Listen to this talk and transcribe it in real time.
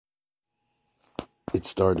It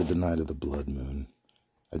started the night of the blood moon.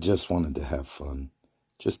 I just wanted to have fun,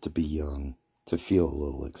 just to be young, to feel a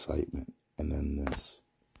little excitement. And then this.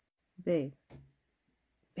 Babe.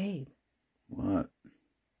 Babe. What?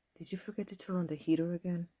 Did you forget to turn on the heater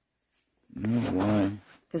again? No, why?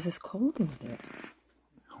 Because it's cold in here.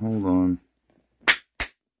 Hold on.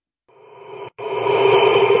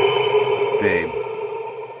 Babe.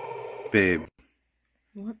 Babe.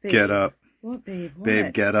 What, babe? Get up. What, babe? What?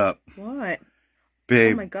 Babe, get up. What?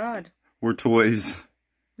 Babe. Oh my God. We're toys.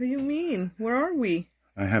 What do you mean? Where are we?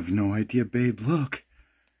 I have no idea, babe. Look.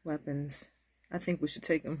 Weapons. I think we should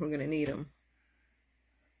take them. We're going to need them.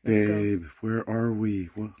 Babe, where are we?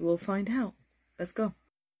 What? We'll find out. Let's go.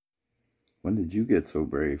 When did you get so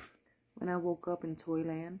brave? When I woke up in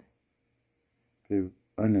Toyland. Babe,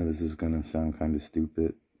 I know this is gonna sound kind of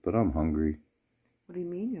stupid, but I'm hungry. What do you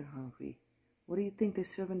mean you're hungry? What do you think they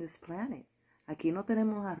serve on this planet? Aquí no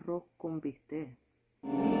tenemos arroz con bistec.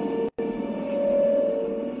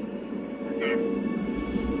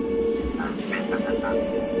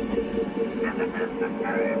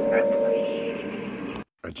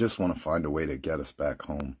 I just want to find a way to get us back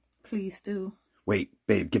home. Please do. Wait,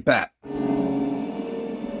 babe, get back.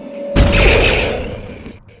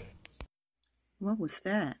 What was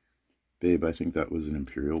that? Babe, I think that was an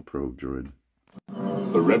Imperial probe droid.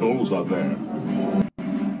 The rebels are there.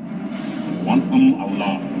 Want them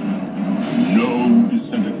alive. No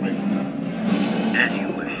disintegration. As you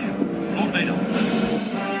wish. Torpedo.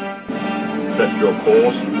 Set your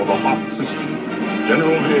course for the Hoth system.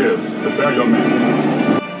 General Hears, prepare your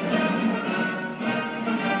men.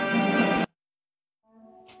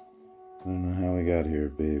 I don't know how we got here,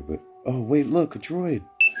 babe, but... Oh, wait, look, a droid!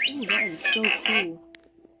 Oh, that is so cool.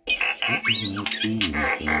 What is an LT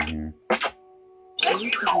unit doing here? At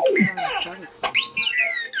least if he's trying to tell us something.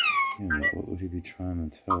 Yeah, what would he be trying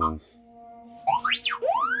to tell us?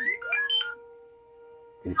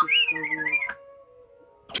 This is so weird.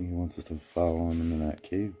 He wants us to follow him in that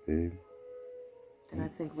cave, babe. Then I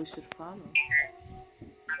think we should follow.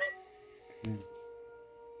 Okay.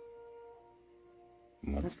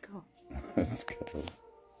 Let's go. Let's go.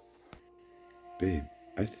 Babe,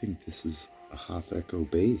 I think this is a Hoth Echo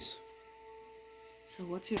base. So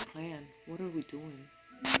what's your plan? What are we doing?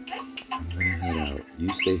 I'm gonna head out.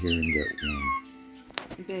 You stay here and get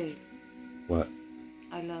warm. Babe. What?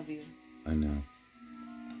 I love you. I know.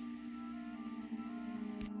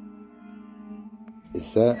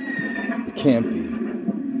 Is that? It can't be.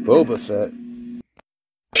 Boba Fett.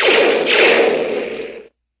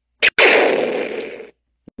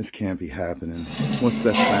 This can't be happening. What's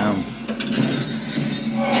that sound?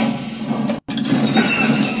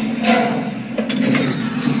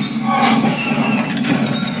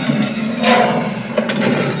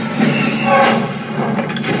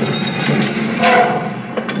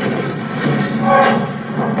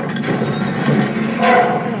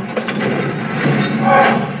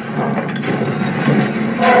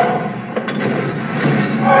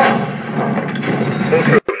 All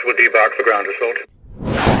troops will debark for ground assault.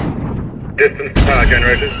 Distance to power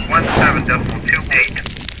generators 17.28.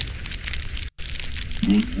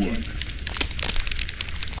 Good work.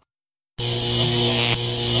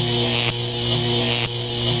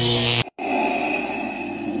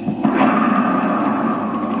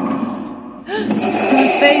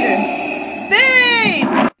 Darth Vader! Babe!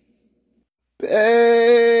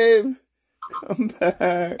 Babe! Come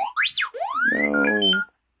back. No.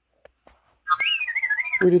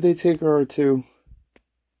 Where did they take our R2?